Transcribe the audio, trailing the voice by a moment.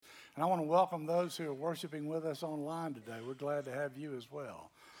And I want to welcome those who are worshiping with us online today. We're glad to have you as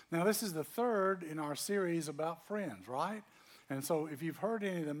well. Now, this is the third in our series about friends, right? And so if you've heard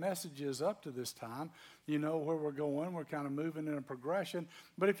any of the messages up to this time, you know where we're going. We're kind of moving in a progression.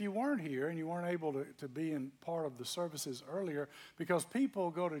 But if you weren't here and you weren't able to be in part of the services earlier, because people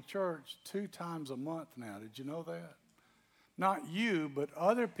go to church 2 times a month now. Did you know that? Not you, but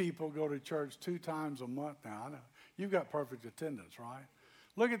other people go to church 2 times a month now. I know. You've got perfect attendance, right?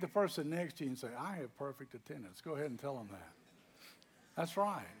 Look at the person next to you and say, I have perfect attendance. Go ahead and tell them that. That's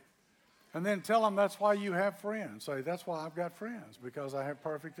right. And then tell them that's why you have friends. Say, that's why I've got friends, because I have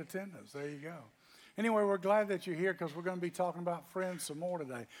perfect attendance. There you go. Anyway, we're glad that you're here because we're going to be talking about friends some more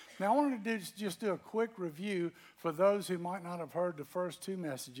today. Now, I wanted to just do a quick review for those who might not have heard the first 2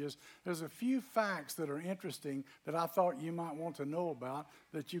 messages. There's a few facts that are interesting that I thought you might want to know about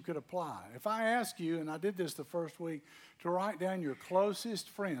that you could apply. If I ask you, and I did this the first week, to write down your closest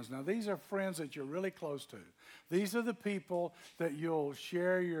friends. Now, these are friends that you're really close to. These are the people that you'll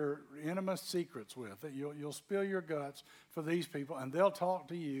share your intimate secrets with, that you'll spill your guts for these people, and they'll talk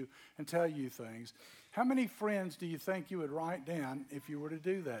to you and tell you things. How many friends do you think you would write down if you were to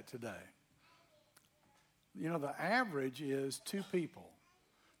do that today? You know, the average is 2 people,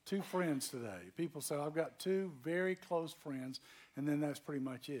 2 friends today. People say, I've got 2 very close friends, and then that's pretty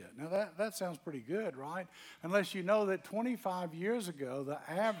much it. Now, that sounds pretty good, right? Unless you know that 25 years ago, the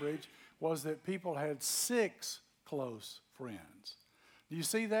average was that people had 6 close friends. Do you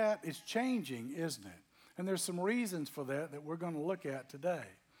see that? It's changing, isn't it? And there's some reasons for that we're going to look at today.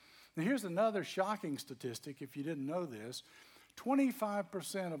 Now, here's another shocking statistic, if you didn't know this.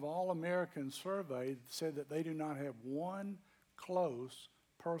 25% of all Americans surveyed said that they do not have one close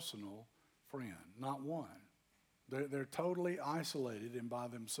personal friend, not one. They're totally isolated and by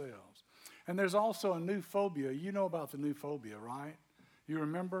themselves. And there's also a new phobia. You know about the new phobia, right? You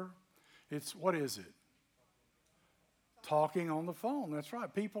remember? What is it? Talking on the phone. That's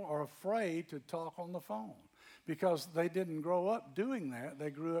right. People are afraid to talk on the phone because they didn't grow up doing that. They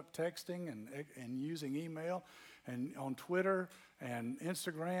grew up texting and using email and on Twitter and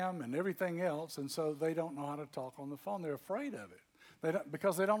Instagram and everything else, and so they don't know how to talk on the phone. They're afraid of it.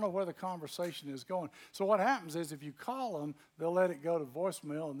 Because they don't know where the conversation is going. So what happens is if you call them, they'll let it go to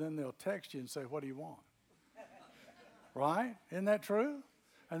voicemail, and then they'll text you and say, what do you want? Right? Isn't that true?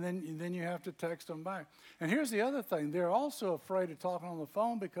 And then you have to text them back. And here's the other thing. They're also afraid of talking on the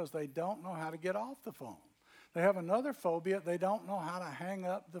phone because they don't know how to get off the phone. They have another phobia. They don't know how to hang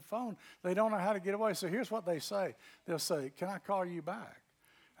up the phone. They don't know how to get away. So here's what they say. They'll say, can I call you back?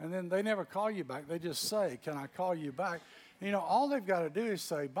 And then they never call you back. They just say, can I call you back? You know, all they've got to do is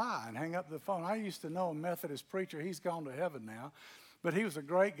say bye and hang up the phone. I used to know a Methodist preacher. He's gone to heaven now. But he was a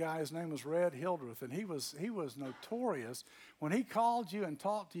great guy. His name was Red Hildreth, and he was notorious. When he called you and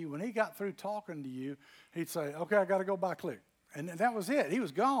talked to you, when he got through talking to you, he'd say, okay, I got to go by, click. And that was it. He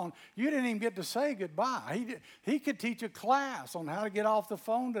was gone. You didn't even get to say goodbye. He could teach a class on how to get off the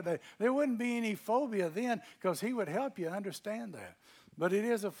phone today. There wouldn't be any phobia then because he would help you understand that. But it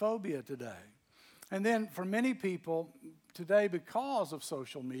is a phobia today. And then for many people today, because of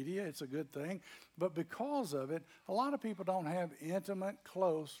social media, it's a good thing, but because of it, a lot of people don't have intimate,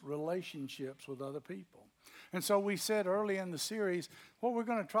 close relationships with other people. And so we said early in the series, what we're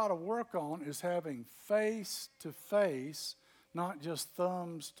going to try to work on is having face-to-face, not just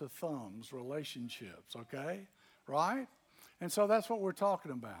thumbs-to-thumbs relationships, okay? Right? And so that's what we're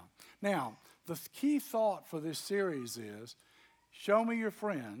talking about. Now, the key thought for this series is, show me your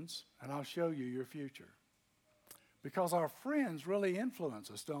friends, and I'll show you your future. Because our friends really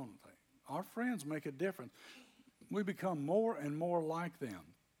influence us, don't they? Our friends make a difference. We become more and more like them.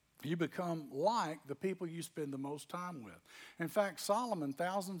 You become like the people you spend the most time with. In fact, Solomon,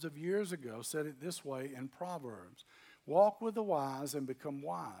 thousands of years ago, said it this way in Proverbs. Walk with the wise and become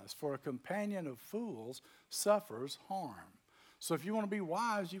wise, for a companion of fools suffers harm. So if you want to be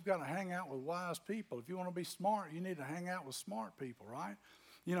wise, you've got to hang out with wise people. If you want to be smart, you need to hang out with smart people, right?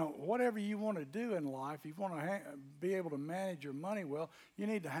 You know, whatever you want to do in life, if you want to be able to manage your money well, you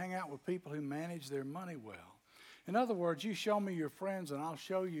need to hang out with people who manage their money well. In other words, you show me your friends and I'll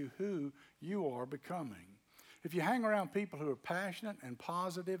show you who you are becoming. If you hang around people who are passionate and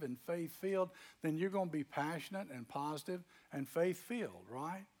positive and faith-filled, then you're going to be passionate and positive and faith-filled,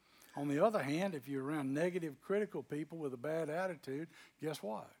 right? On the other hand, if you're around negative, critical people with a bad attitude, guess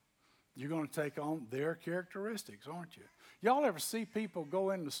what? You're going to take on their characteristics, aren't you? Y'all ever see people go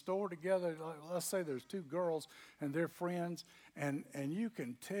in the store together? Let's say there's 2 girls and they're friends, and you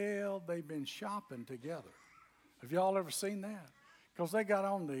can tell they've been shopping together. Have y'all ever seen that? because they got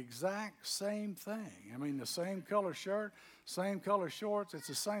on the exact same thing. I mean, the same color shirt, same color shorts. It's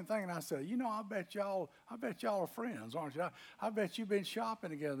the same thing. And I said, I bet y'all are friends, aren't you? I bet you've been shopping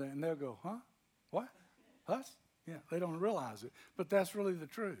together. And they'll go, huh? What? Us? Yeah, they don't realize it. But that's really the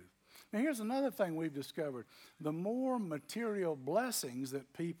truth. Now, here's another thing we've discovered. The more material blessings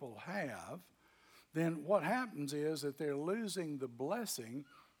that people have, then what happens is that they're losing the blessing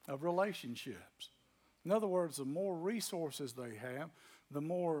of relationships. In other words, the more resources they have, the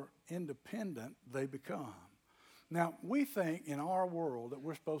more independent they become. Now, we think in our world that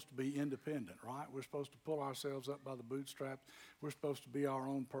we're supposed to be independent, right? We're supposed to pull ourselves up by the bootstraps. We're supposed to be our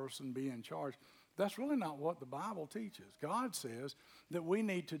own person, be in charge. That's really not what the Bible teaches. God says that we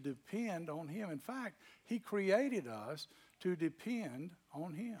need to depend on Him. In fact, He created us to depend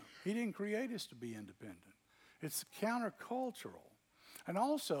on Him. He didn't create us to be independent. It's countercultural. And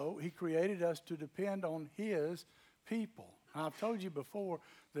also, He created us to depend on His people. Now, I've told you before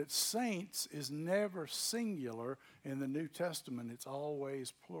that saints is never singular in the New Testament. It's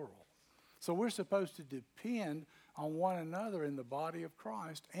always plural. So we're supposed to depend on one another in the body of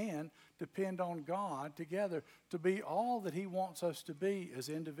Christ and depend on God together to be all that He wants us to be as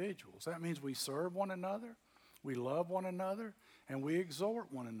individuals. That means we serve one another, we love one another, and we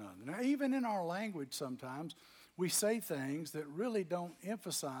exhort one another. Now, even in our language sometimes, we say things that really don't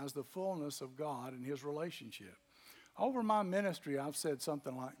emphasize the fullness of God and His relationship. Over my ministry, I've said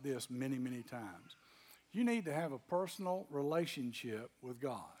something like this many, many times. You need to have a personal relationship with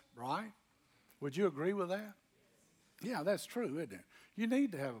God, right? Would you agree with that? Yeah, that's true, isn't it? You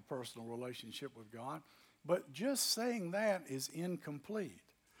need to have a personal relationship with God, but just saying that is incomplete.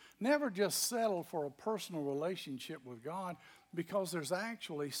 Never just settle for a personal relationship with God, because there's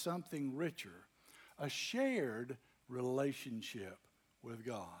actually something richer, a shared relationship with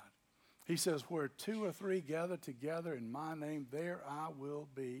God. He says, where two or three gather together in my name, there I will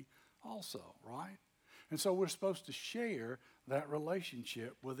be also, right? And so we're supposed to share that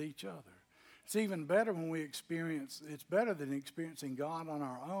relationship with each other. It's even better when it's better than experiencing God on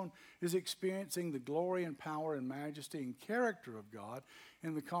our own, is experiencing the glory and power and majesty and character of God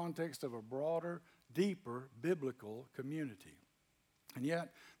in the context of a broader, deeper, biblical community. And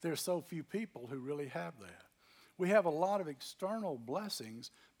yet, there's so few people who really have that. We have a lot of external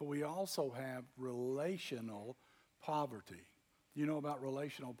blessings, but we also have relational poverty. You know about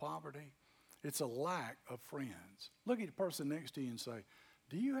relational poverty? It's a lack of friends. Look at the person next to you and say,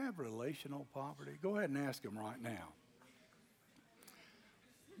 do you have relational poverty? Go ahead and ask them right now.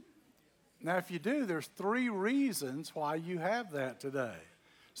 Now, if you do, there's 3 reasons why you have that today.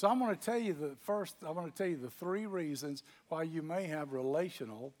 So I'm going to tell you the 3 reasons why you may have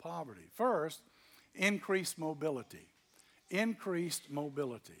relational poverty. First, increased mobility. Increased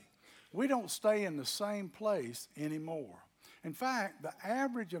mobility. We don't stay in the same place anymore. In fact, the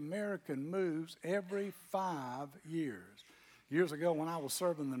average American moves every 5 years. Years ago, when I was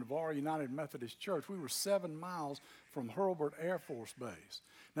serving the Navarre United Methodist Church, we were 7 miles from Hurlburt Air Force Base.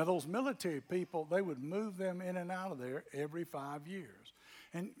 Now, those military people, they would move them in and out of there every 5 years.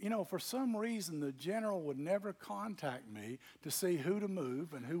 And, for some reason, the general would never contact me to see who to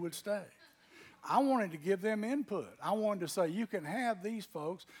move and who would stay. I wanted to give them input. I wanted to say, you can have these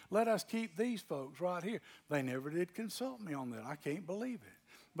folks. Let us keep these folks right here. They never did consult me on that. I can't believe it.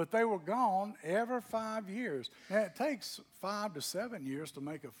 But they were gone every 5 years. Now, it takes 5 to 7 years to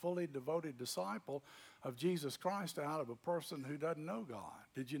make a fully devoted disciple of Jesus Christ out of a person who doesn't know God.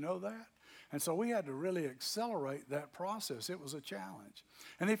 Did you know that? And so we had to really accelerate that process. It was a challenge.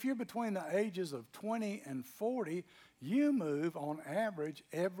 And if you're between the ages of 20 and 40, you move on average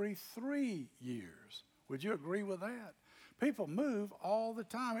every 3 years. Would you agree with that? People move all the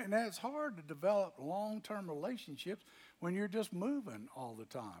time, and it's hard to develop long-term relationships when you're just moving all the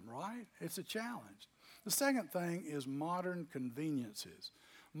time, right? It's a challenge. The second thing is modern conveniences.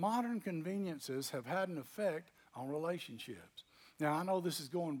 Modern conveniences have had an effect on relationships. Now, I know this is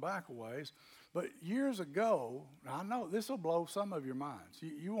going back a ways, but years ago, I know this will blow some of your minds.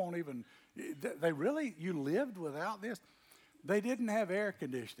 You won't even, you lived without this? They didn't have air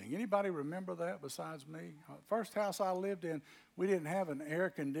conditioning. Anybody remember that besides me? First house I lived in, we didn't have an air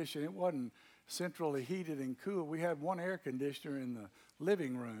conditioner. It wasn't centrally heated and cooled. We had one air conditioner in the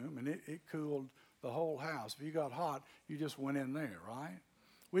living room, and it cooled the whole house. If you got hot, you just went in there, right?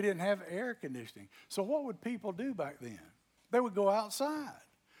 We didn't have air conditioning. So what would people do back then? They would go outside.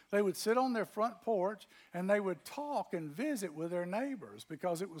 They would sit on their front porch, and they would talk and visit with their neighbors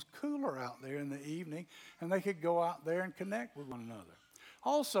because it was cooler out there in the evening, and they could go out there and connect with one another.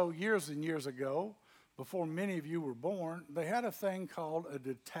 Also, years and years ago, before many of you were born, they had a thing called a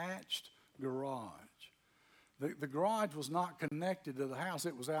detached garage. The garage was not connected to the house.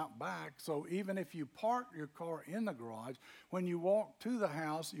 It was out back. So even if you parked your car in the garage, when you walked to the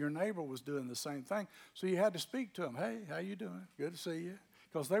house, your neighbor was doing the same thing. So you had to speak to them. Hey, how you doing? Good to see you.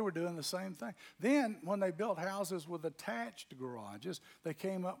 Because they were doing the same thing. Then when they built houses with attached garages, they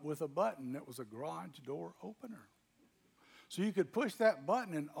came up with a button that was a garage door opener. So you could push that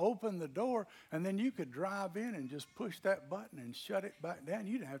button and open the door, and then you could drive in and just push that button and shut it back down.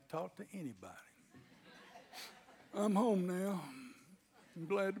 You didn't have to talk to anybody. I'm home now. I'm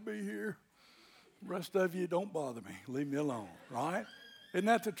glad to be here. The rest of you, don't bother me. Leave me alone, right? Isn't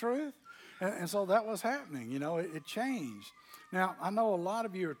that the truth? And so that was happening. You know, it changed. Now, I know a lot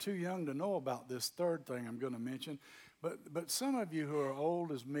of you are too young to know about this third thing I'm going to mention, but some of you who are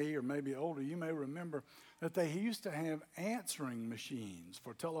old as me or maybe older, you may remember that they used to have answering machines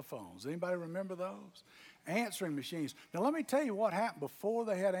for telephones. Anybody remember those? Answering machines. Now, let me tell you what happened before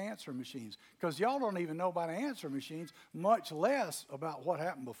they had answering machines, because y'all don't even know about answering machines, much less about what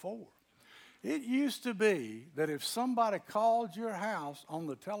happened before. It used to be that if somebody called your house on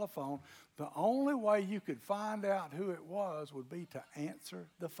the telephone, the only way you could find out who it was would be to answer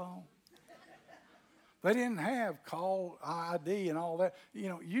the phone. They didn't have call ID and all that. You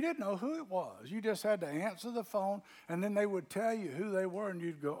know, you didn't know who it was. You just had to answer the phone, and then they would tell you who they were, and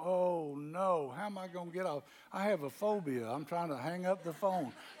you'd go, oh, no, how am I going to get off? I have a phobia. I'm trying to hang up the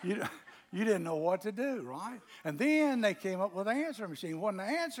phone. You didn't know what to do, right? And then they came up with an answering machine. When the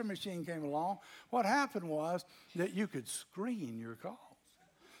answering machine came along, what happened was that you could screen your calls.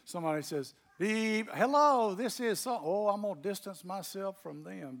 Somebody says, beep, hello, this is so. Oh, I'm going to distance myself from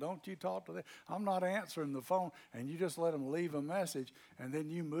them. Don't you talk to them. I'm not answering the phone. And you just let them leave a message, and then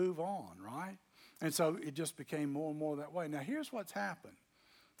you move on, right? And so it just became more and more that way. Now, here's what's happened.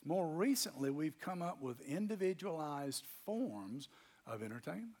 More recently, we've come up with individualized forms of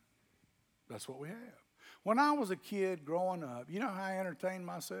entertainment. That's what we have. When I was a kid growing up, you know how I entertained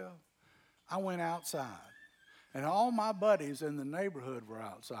myself? I went outside. And all my buddies in the neighborhood were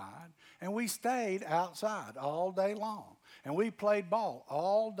outside. And we stayed outside all day long. And we played ball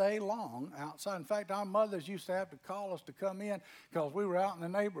all day long outside. In fact, our mothers used to have to call us to come in because we were out in the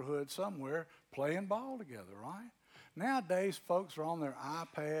neighborhood somewhere playing ball together, right? Nowadays, folks are on their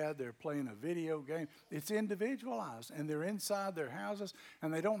iPad, they're playing a video game. It's individualized, and they're inside their houses,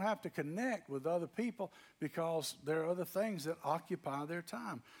 and they don't have to connect with other people because there are other things that occupy their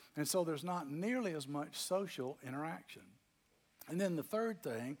time. And so there's not nearly as much social interaction. And then the third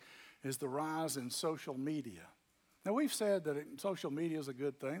thing is the rise in social media. Now, we've said that social media is a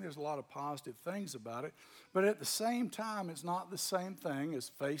good thing. There's a lot of positive things about it. But at the same time, it's not the same thing as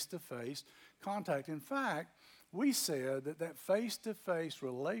face-to-face contact. In fact, we said that face-to-face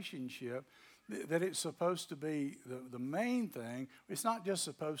relationship, that it's supposed to be the main thing. It's not just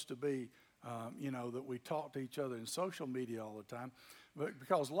supposed to be, that we talk to each other in social media all the time, but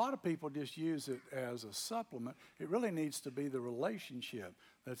because a lot of people just use it as a supplement. It really needs to be the relationship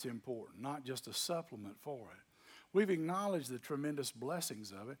that's important, not just a supplement for it. We've acknowledged the tremendous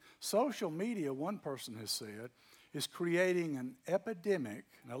blessings of it. Social media, one person has said, is creating an epidemic.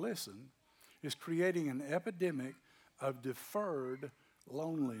 Now listen. Is creating an epidemic of deferred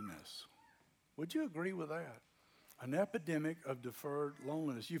loneliness. Would you agree with that? An epidemic of deferred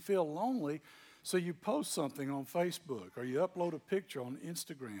loneliness. You feel lonely, so you post something on Facebook, or you upload a picture on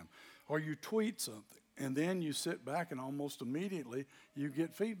Instagram, or you tweet something, and then you sit back and almost immediately you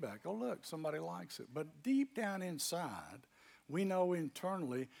get feedback. Oh, look, somebody likes it. But deep down inside, we know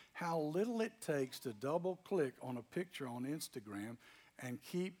internally how little it takes to double-click on a picture on Instagram and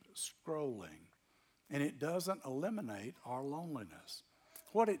keep scrolling. And it doesn't eliminate our loneliness.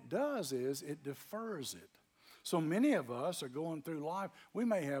 What it does is it defers it. So many of us are going through life. We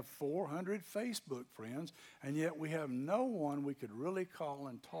may have 400 Facebook friends, and yet we have no one we could really call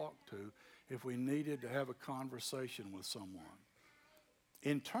and talk to if we needed to have a conversation with someone.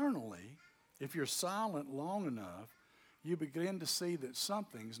 Internally, if you're silent long enough, you begin to see that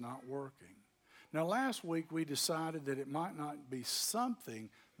something's not working. Now, last week we decided that it might not be something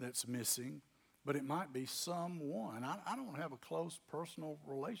that's missing, but it might be someone. I don't have a close personal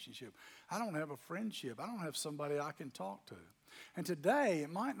relationship. I don't have a friendship. I don't have somebody I can talk to. And today, it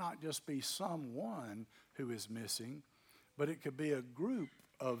might not just be someone who is missing, but it could be a group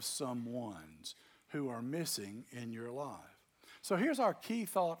of someones who are missing in your life. So here's our key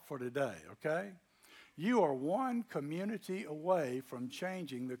thought for today, okay? You are one community away from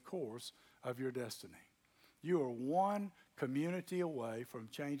changing the course of your destiny. You are one community away from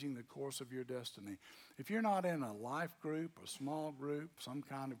changing the course of your destiny. If you're not in a life group, a small group, some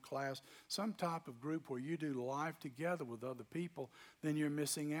kind of class, some type of group where you do life together with other people, then you're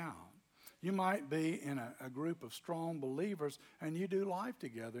missing out. You might be in a group of strong believers and you do life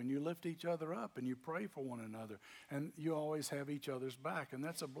together and you lift each other up and you pray for one another and you always have each other's back, and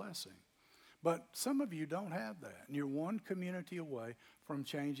that's a blessing. But some of you don't have that, and you're one community away from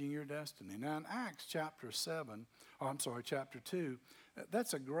changing your destiny. Now in Acts chapter 2,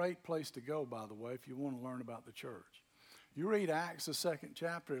 that's a great place to go, by the way, if you want to learn about the church. You read Acts, the 2nd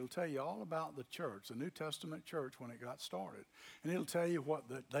chapter, it'll tell you all about the church, the New Testament church when it got started. And it'll tell you what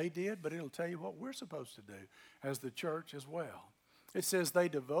they did, but it'll tell you what we're supposed to do as the church as well. It says they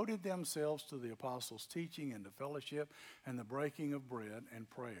devoted themselves to the apostles' teaching and to fellowship and the breaking of bread and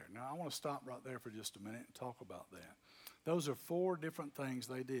prayer. Now, I want to stop right there for just a minute and talk about that. Those are 4 different things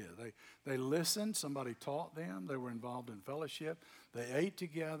they did. They listened, somebody taught them, they were involved in fellowship, they ate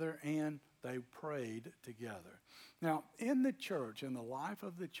together, and they prayed together. Now, in the church, in the life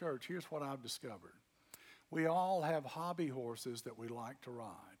of the church, here's what I've discovered. We all have hobby horses that we like to ride.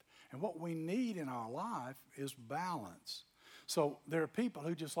 And what we need in our life is balance. So there are people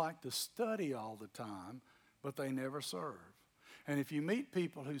who just like to study all the time, but they never serve. And if you meet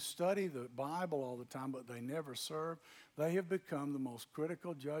people who study the Bible all the time, but they never serve, they have become the most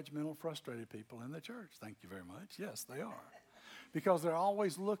critical, judgmental, frustrated people in the church. Thank you very much. Yes, they are. Because they're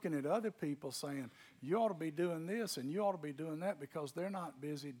always looking at other people saying, you ought to be doing this and you ought to be doing that, because they're not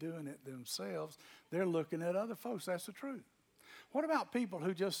busy doing it themselves. They're looking at other folks. That's the truth. What about people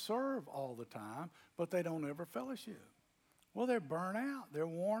who just serve all the time, but they don't ever fellowship? Well, they're burnt out. They're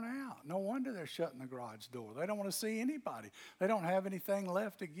worn out. No wonder they're shutting the garage door. They don't want to see anybody. They don't have anything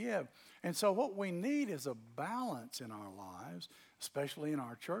left to give. And so what we need is a balance in our lives, especially in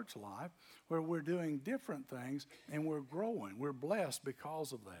our church life, where we're doing different things and we're growing. We're blessed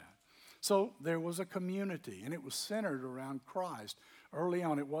because of that. So there was a community, and it was centered around Christ. Early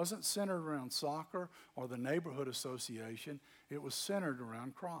on, it wasn't centered around soccer or the neighborhood association. It was centered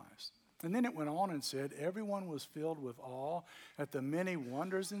around Christ. And then it went on and said, everyone was filled with awe at the many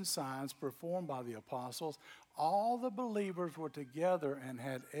wonders and signs performed by the apostles. All the believers were together and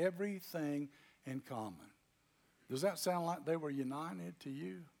had everything in common. Does that sound like they were united to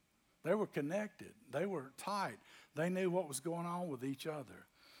you? They were connected. They were tight. They knew what was going on with each other.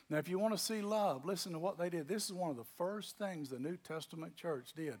 Now, if you want to see love, listen to what they did. This is one of the first things the New Testament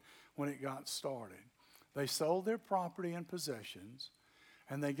church did when it got started. They sold their property and possessions,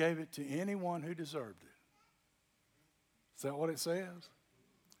 and they gave it to anyone who deserved it. Is that what it says?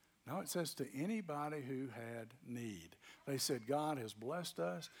 No, it says to anybody who had need. They said, God has blessed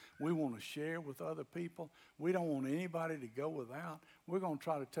us. We want to share with other people. We don't want anybody to go without. We're going to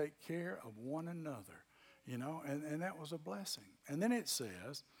try to take care of one another, and that was a blessing. And then it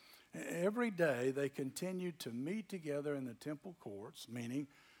says, every day they continued to meet together in the temple courts, meaning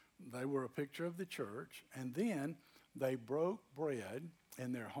they were a picture of the church, and then they broke bread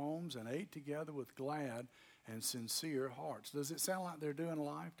in their homes and ate together with glad and sincere hearts. Does it sound like they're doing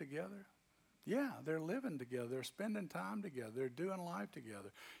life together? Yeah, they're living together. They're spending time together. They're doing life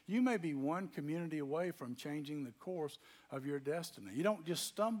together. You may be one community away from changing the course of your destiny. You don't just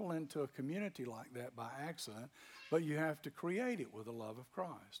stumble into a community like that by accident, but you have to create it with the love of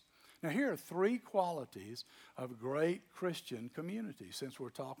Christ. Now, here are 3 qualities of great Christian community. Since we're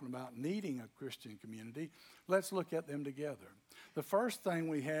talking about needing a Christian community, let's look at them together. The first thing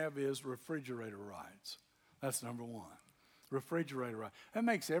we have is refrigerator rights. That's number 1. Refrigerator rights. That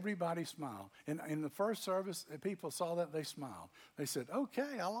makes everybody smile. In the first service, people saw that, they smiled. They said,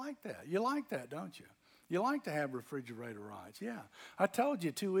 okay, I like that. You like that, don't you? You like to have refrigerator rights, yeah. I told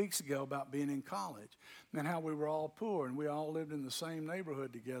you 2 weeks ago about being in college and how we were all poor and we all lived in the same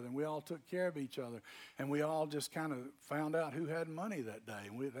neighborhood together and we all took care of each other and we all just kind of found out who had money that day,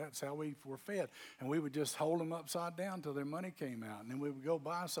 and that's how we were fed. And we would just hold them upside down until their money came out, and then we would go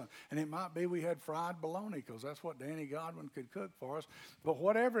buy some. And it might be we had fried bologna because that's what Danny Godwin could cook for us. But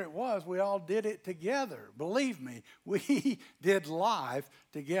whatever it was, we all did it together. Believe me, we did life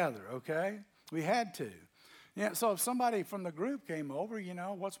together, okay? We had to. Yeah, so if somebody from the group came over,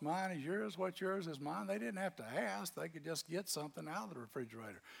 what's mine is yours, what's yours is mine. They didn't have to ask. They could just get something out of the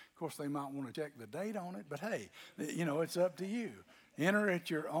refrigerator. Of course, they might want to check the date on it, but hey, it's up to you. Enter at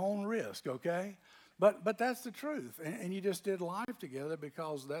your own risk, okay? But that's the truth, and you just did life together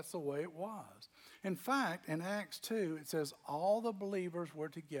because that's the way it was. In fact, in Acts 2, it says all the believers were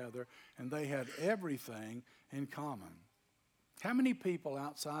together, and they had everything in common. How many people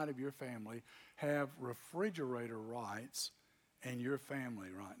outside of your family have refrigerator rights in your family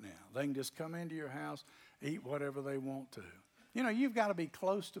right now? They can just come into your house, eat whatever they want to. You know, you've got to be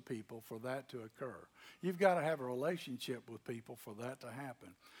close to people for that to occur. You've got to have a relationship with people for that to happen.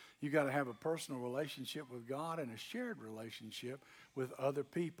 You've got to have a personal relationship with God and a shared relationship with other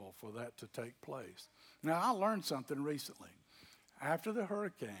people for that to take place. Now, I learned something recently. After the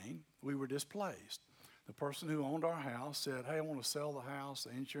hurricane, we were displaced. The person who owned our house said, hey, I want to sell the house. The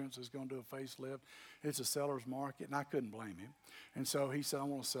insurance is going to do a facelift. It's a seller's market, and I couldn't blame him. And so he said, I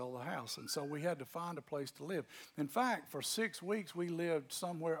want to sell the house. And so we had to find a place to live. In fact, for 6 weeks, we lived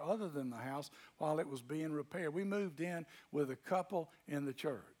somewhere other than the house while it was being repaired. We moved in with a couple in the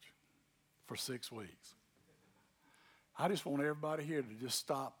church for 6 weeks. I just want everybody here to just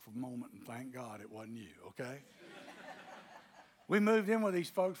stop for a moment and thank God it wasn't you, okay? We moved in with these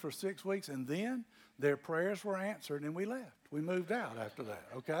folks for 6 weeks, and then their prayers were answered, and we left. We moved out after that,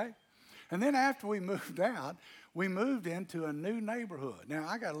 okay? And then after we moved out, we moved into a new neighborhood. Now,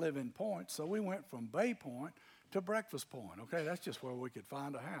 I got to live in Point, so we went from Bay Point to Breakfast Point, okay? That's just where we could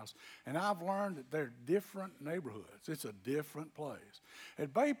find a house. And I've learned that they're different neighborhoods. It's a different place.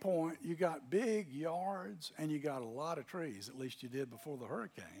 At Bay Point, you got big yards, and you got a lot of trees, at least you did before the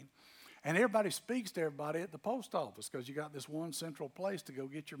hurricane. And everybody speaks to everybody at the post office because you got this one central place to go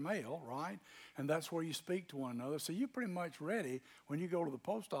get your mail, right? And that's where you speak to one another. So you're pretty much ready when you go to the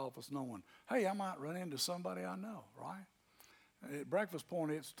post office knowing, hey, I might run into somebody I know, right? At Breakfast Point,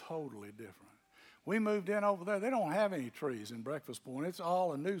 it's totally different. We moved in over there. They don't have any trees in Breakfast Point. It's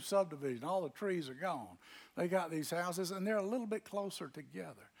all a new subdivision. All the trees are gone. They got these houses, and they're a little bit closer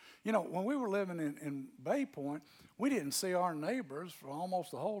together. You know, when we were living in Bay Point, we didn't see our neighbors for almost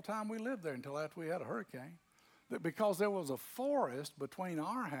the whole time we lived there until after we had a hurricane, because there was a forest between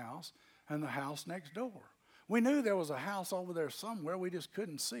our house and the house next door. We knew there was a house over there somewhere. We just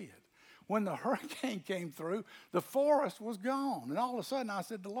couldn't see it. When the hurricane came through, the forest was gone. And all of a sudden, I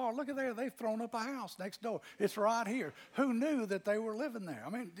said to the Lord, look at there. They've thrown up a house next door. It's right here. Who knew that they were living there? I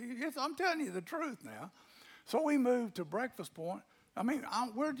mean, I'm telling you the truth now. So we moved to Breakfast Point. I mean,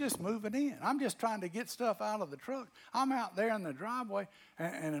 we're just moving in. I'm just trying to get stuff out of the truck. I'm out there in the driveway,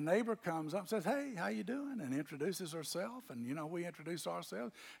 and a neighbor comes up and says, hey, how you doing? And introduces herself. And, you know, we introduce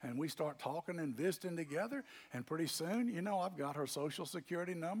ourselves, and we start talking and visiting together. And pretty soon, you know, I've got her social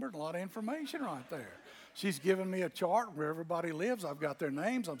security number and a lot of information right there. She's given me a chart where everybody lives. I've got their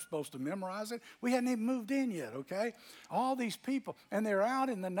names. I'm supposed to memorize it. We hadn't even moved in yet, okay? All these people, and they're out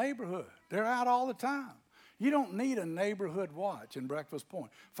in the neighborhood. They're out all the time. You don't need a neighborhood watch in Breakfast Point.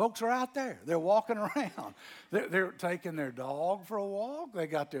 Folks are out there. They're walking around. They're taking their dog for a walk. They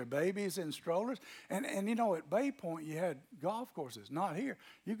got their babies in strollers. And you know, at Bay Point, you had golf courses. Not here.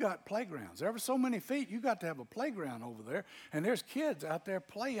 You got playgrounds. Every so many feet, you got to have a playground over there. And there's kids out there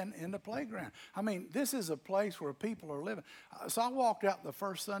playing in the playground. I mean, this is a place where people are living. So I walked out the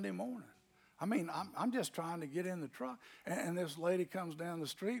first Sunday morning. I mean, I'm just trying to get in the truck, and this lady comes down the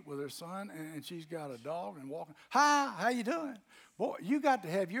street with her son, and she's got a dog and walking. Hi, how you doing? Boy, you got to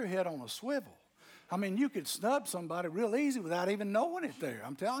have your head on a swivel. I mean, you could snub somebody real easy without even knowing it there,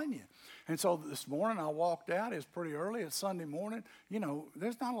 I'm telling you. And so this morning I walked out. It's pretty early. It's Sunday morning. You know,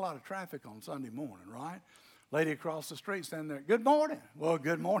 there's not a lot of traffic on Sunday morning, right? Lady across the street standing there, good morning. Well,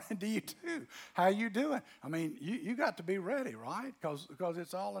 good morning to you too. How you doing? I mean, you got to be ready, right? Because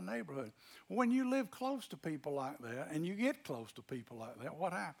it's all a neighborhood. When you live close to people like that and you get close to people like that,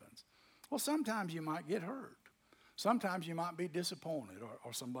 what happens? Well, sometimes you might get hurt. Sometimes you might be disappointed,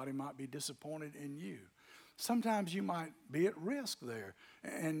 or somebody might be disappointed in you. Sometimes you might be at risk there.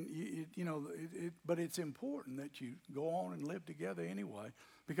 And, but it's important that you go on and live together anyway,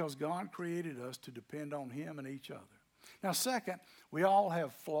 because God created us to depend on Him and each other. Now, second, we all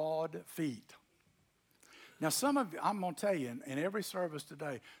have flawed feet. Now, some of you, I'm going to tell you, in every service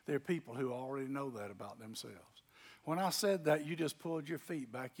today, there are people who already know that about themselves. When I said that, you just pulled your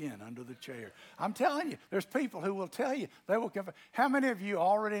feet back in under the chair. I'm telling you, there's people who will tell you. They will confess. How many of you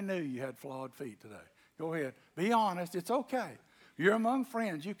already knew you had flawed feet today? Go ahead. Be honest. It's okay. You're among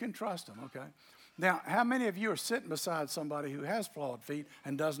friends. You can trust them, okay? Now, how many of you are sitting beside somebody who has flawed feet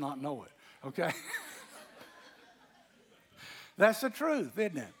and does not know it, okay? That's the truth,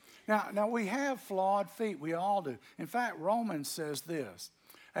 isn't it? Now, we have flawed feet. We all do. In fact, Romans says this,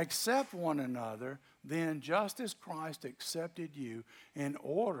 accept one another, then just as Christ accepted you in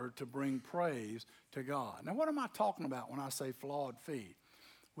order to bring praise to God. Now, what am I talking about when I say flawed feet?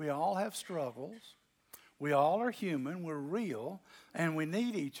 We all have struggles. We all are human, we're real, and we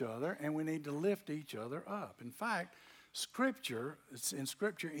need each other, and we need to lift each other up. In fact, in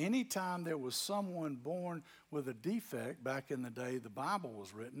Scripture, anytime there was someone born with a defect back in the day the Bible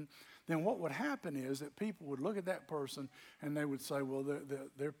was written, then what would happen is that people would look at that person and they would say, well,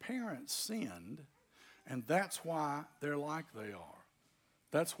 their parents sinned, And that's why they're like they are.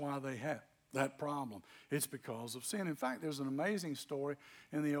 That's why they have that problem. It's because of sin. In fact, there's an amazing story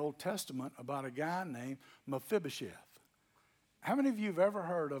in the Old Testament about a guy named Mephibosheth. How many of you have ever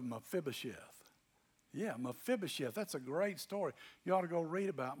heard of Mephibosheth? Yeah, Mephibosheth. That's a great story. You ought to go read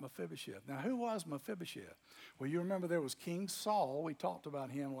about Mephibosheth. Now, who was Mephibosheth? Well, you remember there was King Saul. We talked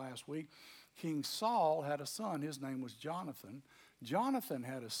about him last week. King Saul had a son. His name was Jonathan. Jonathan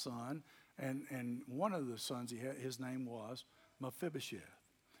had a son, and one of the sons he had, his name was Mephibosheth.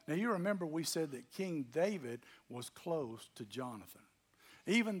 Now, you remember we said that King David was close to Jonathan.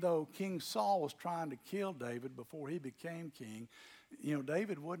 Even though King Saul was trying to kill David before he became king,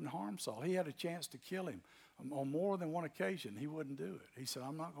 David wouldn't harm Saul. He had a chance to kill him. On more than one occasion, he wouldn't do it. He said,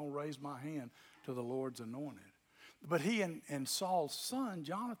 I'm not going to raise my hand to the Lord's anointed. But he and Saul's son,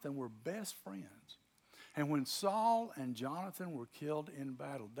 Jonathan, were best friends. And when Saul and Jonathan were killed in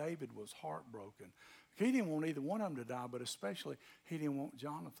battle, David was heartbroken. He didn't want either one of them to die, but especially he didn't want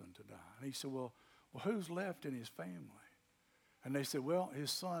Jonathan to die. And he said, well, who's left in his family? And they said, well,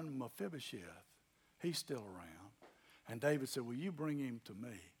 his son Mephibosheth, he's still around. And David said, well, you bring him to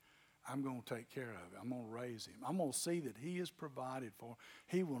me. I'm going to take care of him. I'm going to raise him. I'm going to see that he is provided for.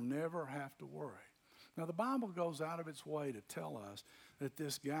 He will never have to worry. Now, the Bible goes out of its way to tell us that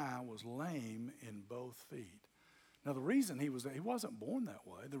this guy was lame in both feet. Now, the reason he wasn't born that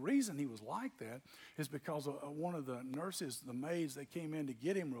way. The reason he was like that is because one of the nurses, the maids, they came in to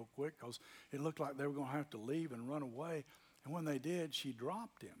get him real quick because it looked like they were going to have to leave and run away. And when they did, she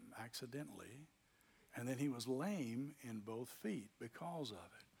dropped him accidentally. And then he was lame in both feet because of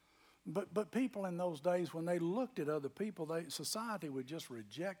it. But people in those days, when they looked at other people, society would just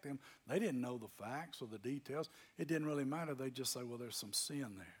reject them. They didn't know the facts or the details. It didn't really matter. They'd just say, well, there's some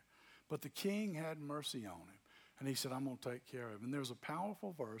sin there. But the king had mercy on him. And he said, I'm going to take care of him. And there's a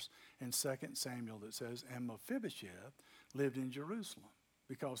powerful verse in 2 Samuel that says, and Mephibosheth lived in Jerusalem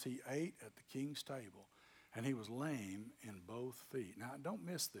because he ate at the king's table. And he was lame in both feet. Now, don't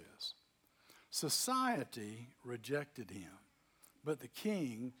miss this. Society rejected him, but the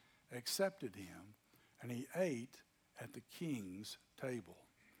king accepted him, and he ate at the king's table.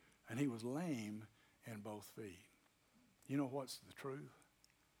 And he was lame in both feet. You know what's the truth?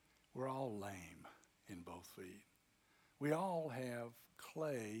 We're all lame in both feet. We all have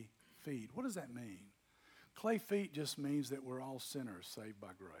clay feet. What does that mean? Clay feet just means that we're all sinners saved by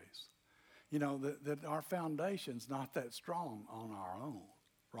grace. That our foundation's not that strong on our own,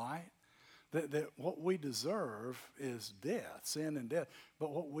 right? That what we deserve is death, sin and death.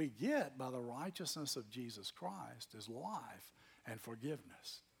 But what we get by the righteousness of Jesus Christ is life and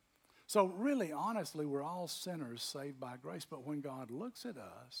forgiveness. So really, honestly, we're all sinners saved by grace. But when God looks at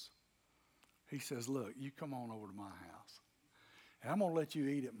us, he says, look, you come on over to my house. And I'm going to let you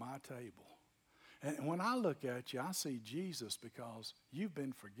eat at my table. And when I look at you, I see Jesus because you've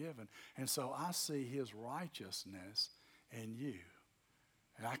been forgiven. And so I see his righteousness in you.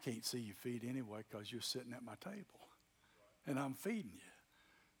 And I can't see your feet anyway because you're sitting at my table. And I'm feeding you.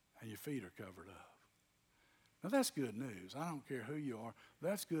 And your feet are covered up. Now that's good news. I don't care who you are.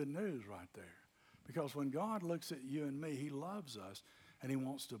 That's good news right there. Because when God looks at you and me, he loves us and he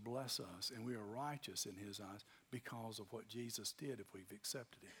wants to bless us. And we are righteous in his eyes because of what Jesus did if we've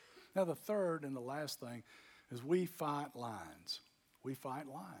accepted him. Now the third and the last thing is we fight lions. We fight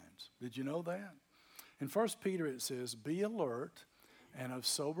lions. Did you know that? In 1 Peter it says, be alert and of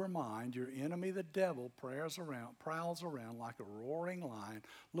sober mind. Your enemy, the devil, prowls around like a roaring lion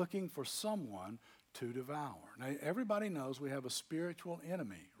looking for someone to devour. Now, everybody knows we have a spiritual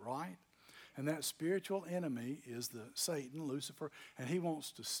enemy, right? And that spiritual enemy is Satan, Lucifer, and he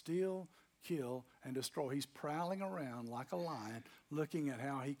wants to steal, kill, and destroy. He's prowling around like a lion looking at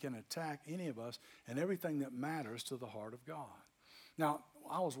how he can attack any of us and everything that matters to the heart of God. Now,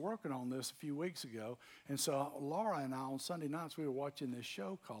 I was working on this a few weeks ago, and so Laura and I on Sunday nights, we were watching this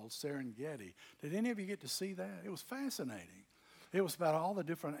show called Serengeti. Did any of you get to see that? It was fascinating. It was about all the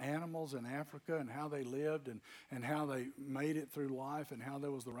different animals in Africa and how they lived and how they made it through life and how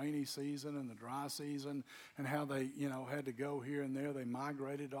there was the rainy season and the dry season and how they, had to go here and there. They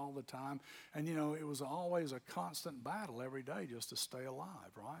migrated all the time. And, it was always a constant battle every day just to stay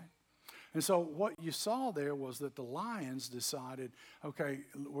alive, right? And so what you saw there was that the lions decided, okay,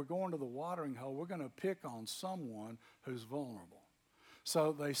 we're going to the watering hole. We're going to pick on someone who's vulnerable.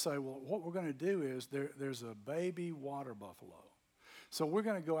 So they say, well, what we're going to do is there's a baby water buffalo. So we're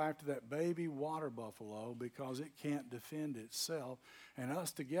going to go after that baby water buffalo because it can't defend itself. And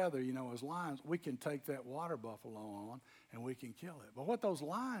us together, as lions, we can take that water buffalo on and we can kill it. But what those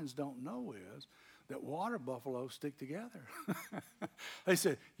lions don't know is that water buffaloes stick together. They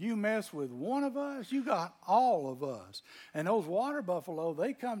said, you mess with one of us, you got all of us. And those water buffalo,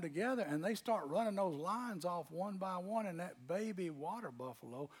 they come together and they start running those lines off one by one, and that baby water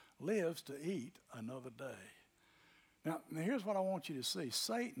buffalo lives to eat another day. Now, here's what I want you to see.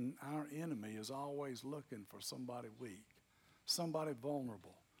 Satan, our enemy, is always looking for somebody weak, somebody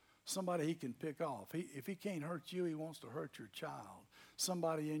vulnerable, somebody he can pick off. If he can't hurt you, he wants to hurt your child,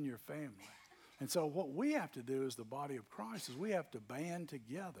 somebody in your family. And so what we have to do as the body of Christ is we have to band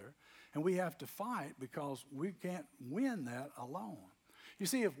together and we have to fight, because we can't win that alone. You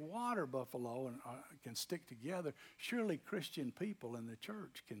see, if water buffalo can stick together, surely Christian people in the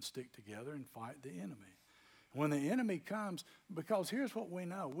church can stick together and fight the enemy. When the enemy comes, because here's what we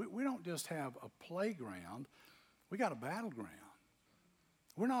know. We don't just have a playground. We got a battleground.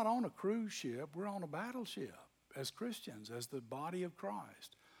 We're not on a cruise ship. We're on a battleship as Christians, as the body of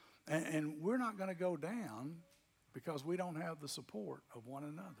Christ. And we're not going to go down because we don't have the support of one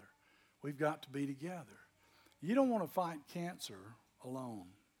another. We've got to be together. You don't want to fight cancer alone.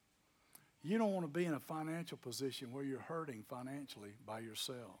 You don't want to be in a financial position where you're hurting financially by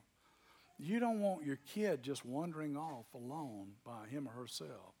yourself. You don't want your kid just wandering off alone by him or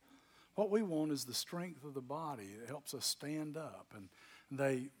herself. What we want is the strength of the body. It helps us stand up, and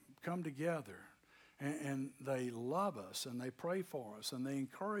they come together. And they love us, and they pray for us, and they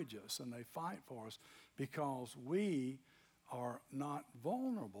encourage us, and they fight for us, because we are not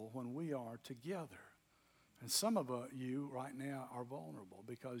vulnerable when we are together. And some of you right now are vulnerable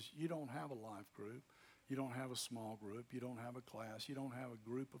because you don't have a life group. You don't have a small group. You don't have a class. You don't have a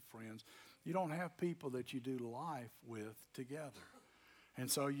group of friends. You don't have people that you do life with together. And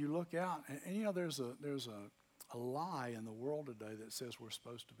so you look out, and you know, there's a lie in the world today that says we're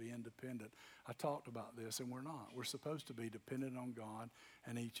supposed to be independent. I talked about this, and we're not. We're supposed to be dependent on God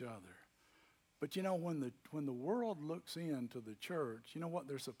and each other. But you know, when the world looks into the church, you know what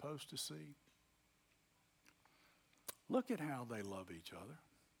they're supposed to see? Look at how they love each other.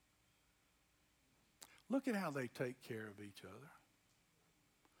 Look at how they take care of each other.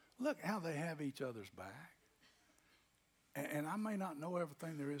 Look how they have each other's back. And I may not know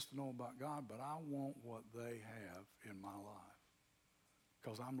everything there is to know about God, but I want what they have in my life,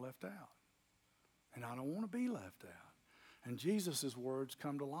 because I'm left out. And I don't want to be left out. And Jesus' words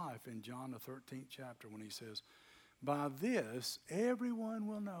come to life in John the 13th chapter when he says, by this everyone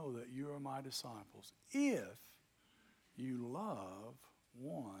will know that you are my disciples, if you love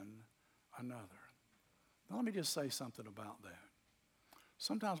one another. Now let me just say something about that.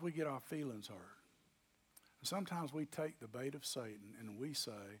 Sometimes we get our feelings hurt. Sometimes we take the bait of Satan and we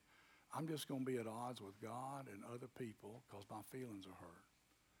say, I'm just going to be at odds with God and other people because my feelings are hurt.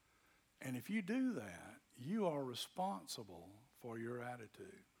 And if you do that, you are responsible for your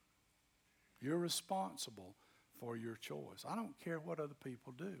attitude. You're responsible for your choice. I don't care what other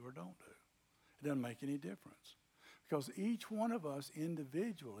people do or don't do. It doesn't make any difference. Because each one of us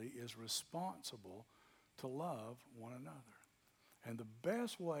individually is responsible to love one another. And the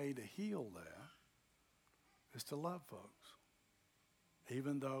best way to heal that is to love folks,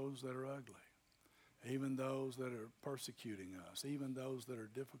 even those that are ugly, even those that are persecuting us, even those that are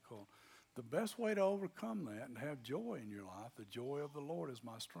difficult. The best way to overcome that and have joy in your life, the joy of the Lord is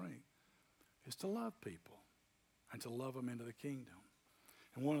my strength, is to love people and to love them into the kingdom.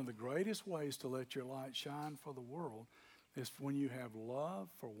 And one of the greatest ways to let your light shine for the world is when you have love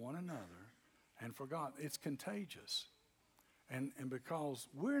for one another and for God. It's contagious. And because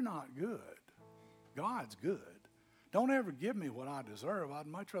we're not good, God's good. Don't ever give me what I deserve. I'd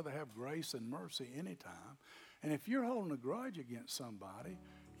much rather have grace and mercy anytime. And if you're holding a grudge against somebody,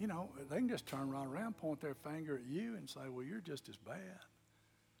 you know, they can just turn right around, point their finger at you and say, well, you're just as bad.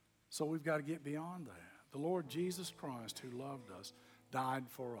 So we've got to get beyond that. The Lord Jesus Christ, who loved us, died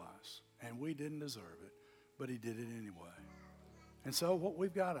for us. And we didn't deserve it, but he did it anyway. And so what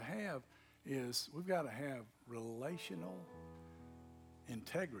we've got to have is we've got to have relational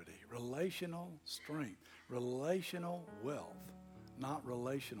integrity, relational strength, relational wealth, not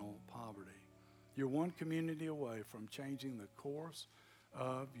relational poverty. You're one community away from changing the course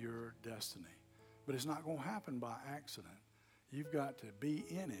of your destiny. But it's not going to happen by accident. You've got to be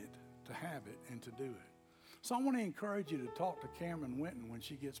in it to have it and to do it. So I want to encourage you to talk to Cameron Winton when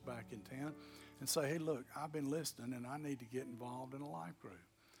she gets back in town and say, hey, look, I've been listening and I need to get involved in a life group.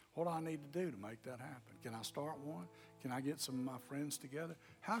 What do I need to do to make that happen? Can I start one? Can I get some of my friends together?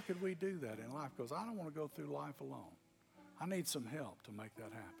 How could we do that in life? Because I don't want to go through life alone. I need some help to make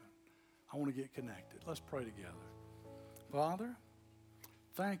that happen. I want to get connected. Let's pray together. Father,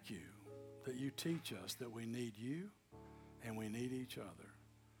 thank you that you teach us that we need you and we need each other.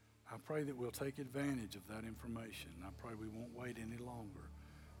 I pray that we'll take advantage of that information. I pray we won't wait any longer,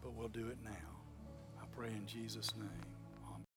 but we'll do it now. I pray in Jesus' name.